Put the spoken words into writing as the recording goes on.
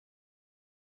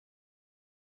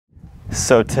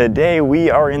So today we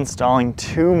are installing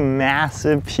two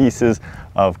massive pieces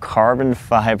of carbon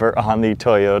fiber on the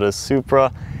Toyota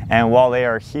Supra, and while they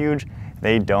are huge,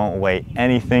 they don't weigh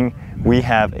anything. We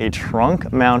have a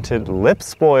trunk mounted lip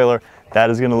spoiler that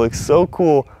is going to look so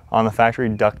cool on the factory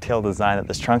ducktail design that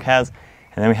this trunk has,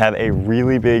 and then we have a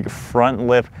really big front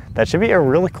lip that should be a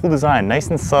really cool design, nice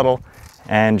and subtle,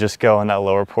 and just go in that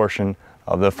lower portion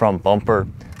of the front bumper.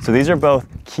 So these are both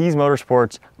KIES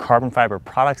Motorsports carbon fiber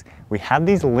products. We have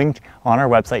these linked on our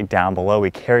website down below. We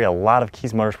carry a lot of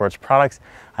KIES Motorsports products.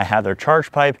 I have their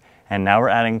charge pipe, and now we're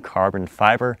adding carbon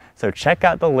fiber. So check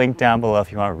out the link down below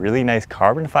if you want really nice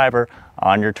carbon fiber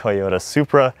on your Toyota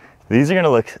Supra. These are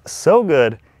gonna look so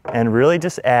good and really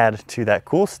just add to that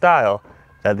cool style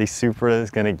that the Supra is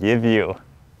gonna give you.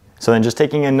 So then just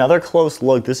taking another close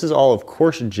look, this is all of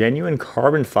course genuine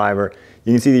carbon fiber.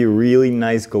 You can see the really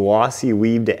nice glossy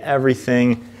weave to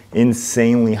everything,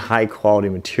 insanely high quality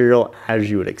material as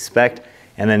you would expect.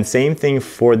 And then same thing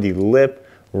for the lip,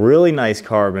 really nice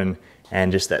carbon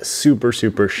and just that super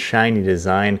shiny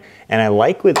design. And I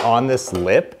like on this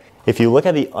lip, if you look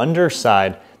at the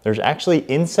underside, there's actually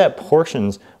inset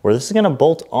portions where this is gonna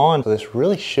bolt on. So this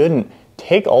really shouldn't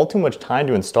take all too much time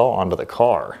to install onto the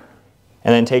car.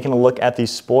 And then taking a look at the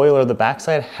spoiler, the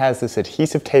backside has this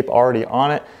adhesive tape already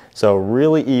on it. So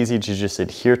really easy to just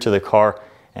adhere to the car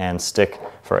and stick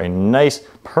for a nice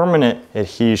permanent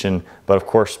adhesion. But of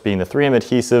course, being the 3M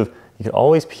adhesive, you can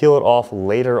always peel it off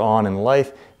later on in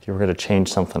life if you were gonna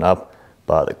change something up.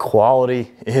 But the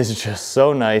quality is just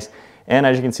so nice. And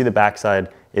as you can see the backside,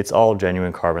 it's all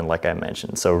genuine carbon like I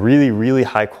mentioned. So really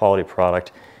high quality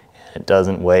product. And it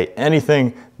doesn't weigh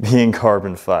anything being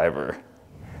carbon fiber.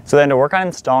 So then to work on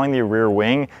installing the rear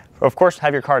wing, of course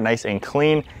have your car nice and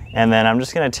clean, and then I'm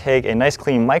just gonna take a nice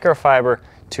clean microfiber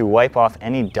to wipe off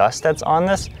any dust that's on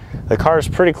this. The car is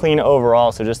pretty clean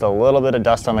overall, so just a little bit of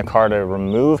dust on the car to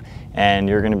remove and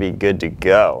you're gonna be good to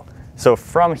go. So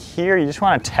from here, you just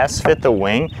wanna test fit the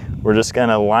wing. We're just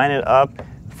gonna line it up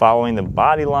following the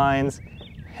body lines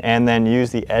and then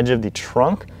use the edge of the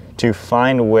trunk to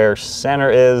find where center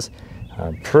is.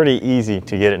 Pretty easy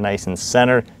to get it nice and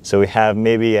centered. So we have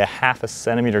maybe a ½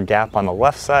 centimeter gap on the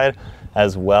left side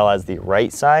as well as the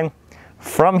right side.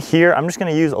 From here, I'm just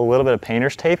gonna use a little bit of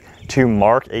painter's tape to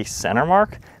mark a center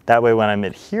mark. That way when I'm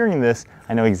adhering this,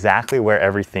 I know exactly where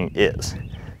everything is.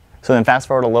 So then fast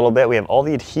forward a little bit, we have all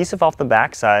the adhesive off the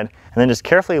back side, and then just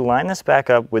carefully line this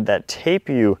back up with that tape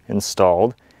you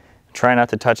installed. Try not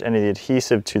to touch any of the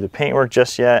adhesive to the paintwork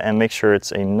just yet, and make sure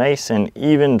it's a nice and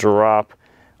even drop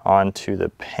onto the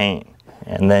paint.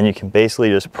 And then you can basically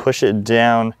just push it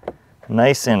down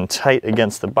nice and tight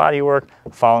against the bodywork,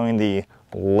 following the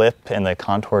lip and the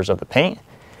contours of the paint,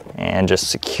 and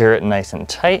just secure it nice and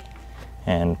tight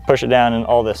and push it down in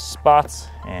all the spots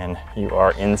and you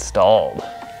are installed.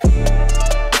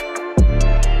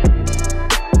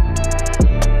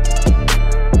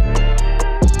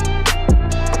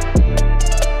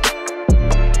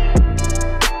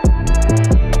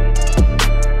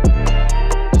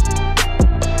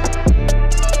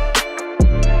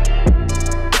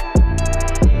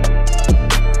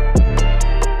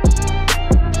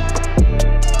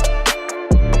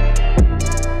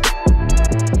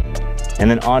 And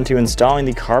then on to installing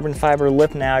the carbon fiber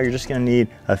lip now. You're just gonna need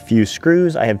a few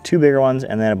screws. I have two bigger ones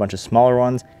and then a bunch of smaller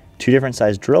ones, two different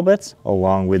size drill bits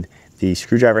along with the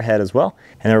screwdriver head as well.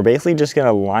 And then we're basically just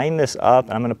gonna line this up.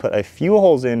 I'm gonna put a few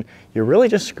holes in. You're really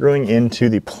just screwing into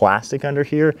the plastic under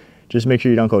here. Just make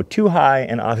sure you don't go too high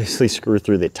and obviously screw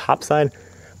through the top side,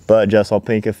 but just I'll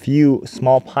make a few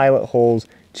small pilot holes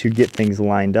to get things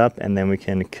lined up, and then we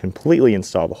can completely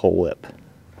install the whole lip.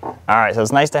 All right, so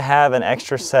it's nice to have an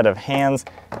extra set of hands,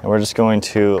 and we're just going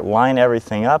to line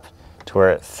everything up to where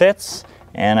it fits.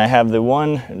 And I have the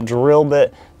one drill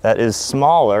bit that is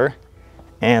smaller,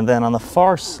 and then on the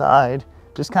far side,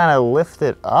 just kind of lift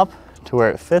it up to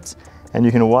where it fits, and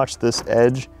you can watch this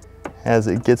edge as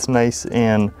it gets nice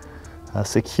and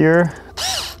secure.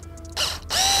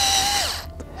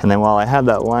 And then while I have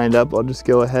that lined up, I'll just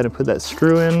go ahead and put that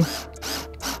screw in.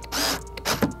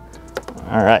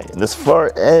 All right, this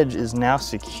far edge is now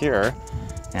secure,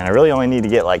 and I really only need to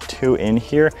get like 2 in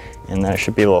here, and then I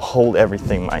should be able to hold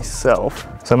everything myself.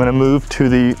 So I'm gonna move to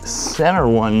the center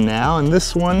one now, and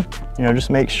this one, you know, just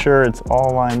make sure it's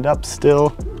all lined up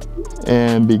still,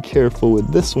 and be careful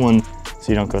with this one so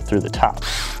you don't go through the top.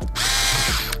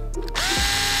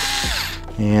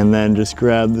 And then just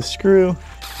grab the screw.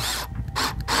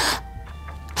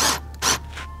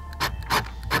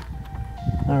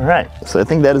 All right, so I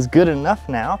think that is good enough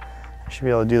now. I should be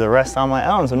able to do the rest on my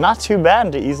own. So not too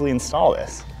bad to easily install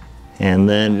this. And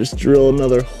then just drill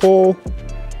another hole.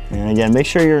 And again, make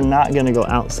sure you're not gonna go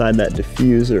outside that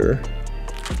diffuser.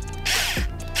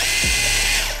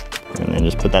 And then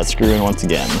just put that screw in once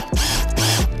again.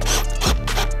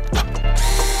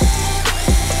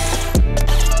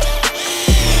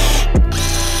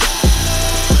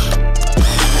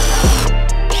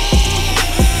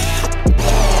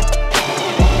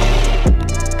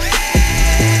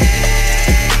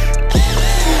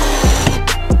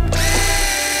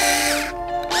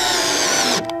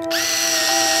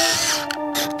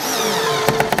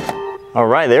 All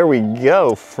right, there we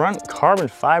go. Front carbon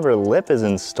fiber lip is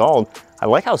installed. I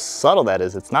like how subtle that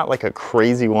is. It's not like a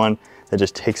crazy one that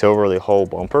just takes over the whole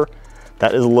bumper.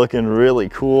 That is looking really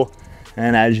cool.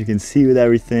 And as you can see with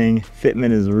everything,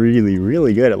 fitment is really,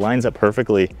 really good. It lines up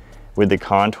perfectly with the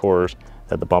contours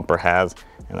that the bumper has.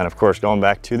 And then of course, going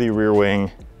back to the rear wing,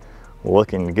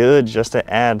 looking good just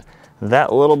to add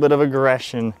that little bit of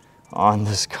aggression on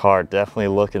this car. Definitely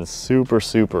looking super,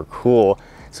 super cool.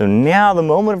 So now the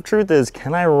moment of truth is,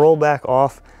 can I roll back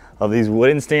off of these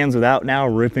wooden stands without now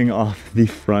ripping off the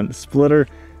front splitter?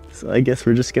 So I guess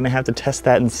we're just gonna have to test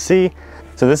that and see.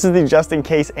 So this is the just in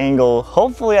case angle.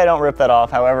 Hopefully I don't rip that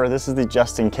off. However, this is the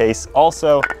just in case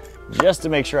also, just to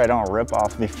make sure I don't rip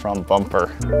off the front bumper.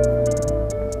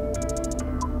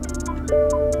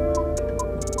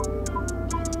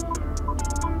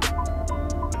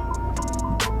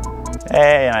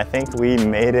 Hey, and I think we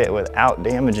made it without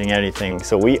damaging anything.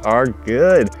 So we are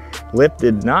good. Lip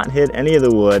did not hit any of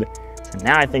the wood. So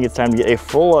now I think it's time to get a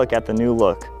full look at the new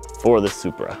look for the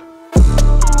Supra.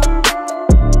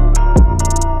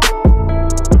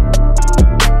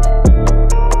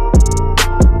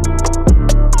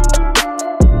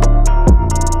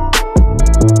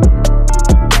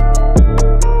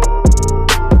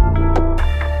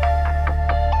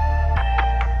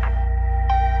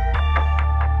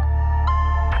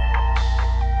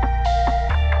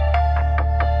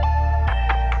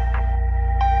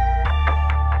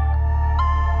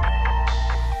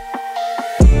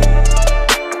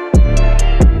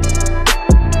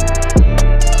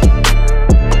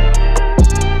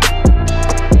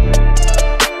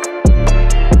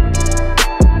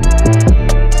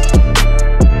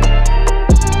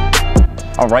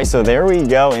 All right, so there we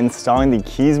go, installing the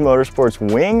KIES Motorsports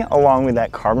wing along with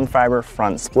that carbon fiber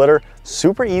front splitter.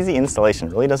 Super easy installation,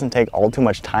 really doesn't take all too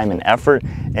much time and effort,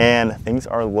 and things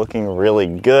are looking really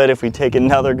good. If we take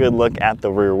another good look at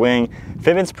the rear wing,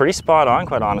 fitment's pretty spot on,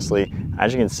 quite honestly.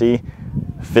 As you can see,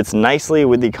 fits nicely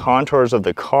with the contours of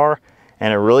the car,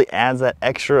 and it really adds that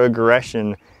extra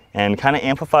aggression and kind of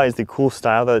amplifies the cool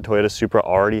style that the Toyota Supra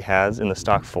already has in the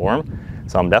stock form.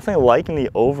 So I'm definitely liking the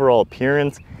overall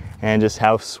appearance and just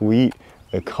how sweet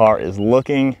the car is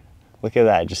looking. Look at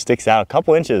that, it just sticks out a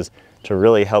couple inches to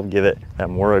really help give it that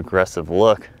more aggressive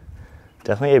look.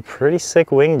 Definitely a pretty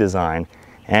sick wing design.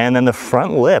 And then the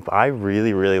front lip, I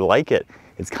really, really like it.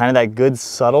 It's kind of that good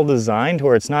subtle design to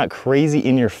where it's not crazy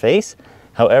in your face.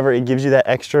 However, it gives you that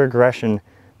extra aggression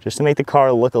just to make the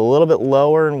car look a little bit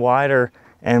lower and wider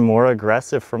and more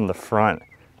aggressive from the front.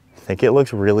 I think it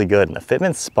looks really good, and the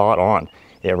fitment's spot on.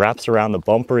 It wraps around the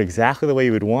bumper exactly the way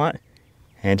you would want,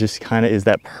 and just kind of is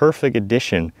that perfect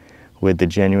addition with the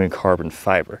genuine carbon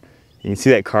fiber. You can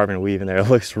see that carbon weave in there. It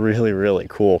looks really, really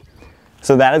cool.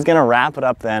 So that is gonna wrap it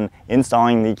up then,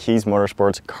 installing the KIES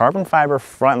Motorsports carbon fiber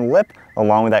front lip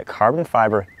along with that carbon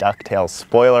fiber ducktail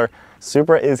spoiler.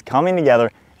 Supra is coming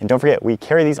together, and don't forget, we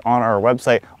carry these on our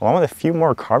website along with a few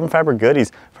more carbon fiber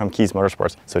goodies from KIES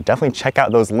Motorsports. So definitely check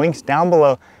out those links down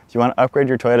below if you want to upgrade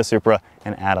your Toyota Supra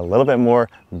and add a little bit more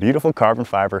beautiful carbon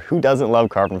fiber. Who doesn't love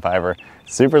carbon fiber?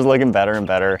 Supra's looking better and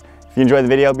better. If you enjoyed the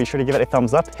video, be sure to give it a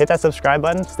thumbs up, hit that subscribe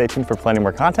button, stay tuned for plenty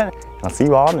more content, and I'll see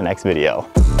you all in the next video.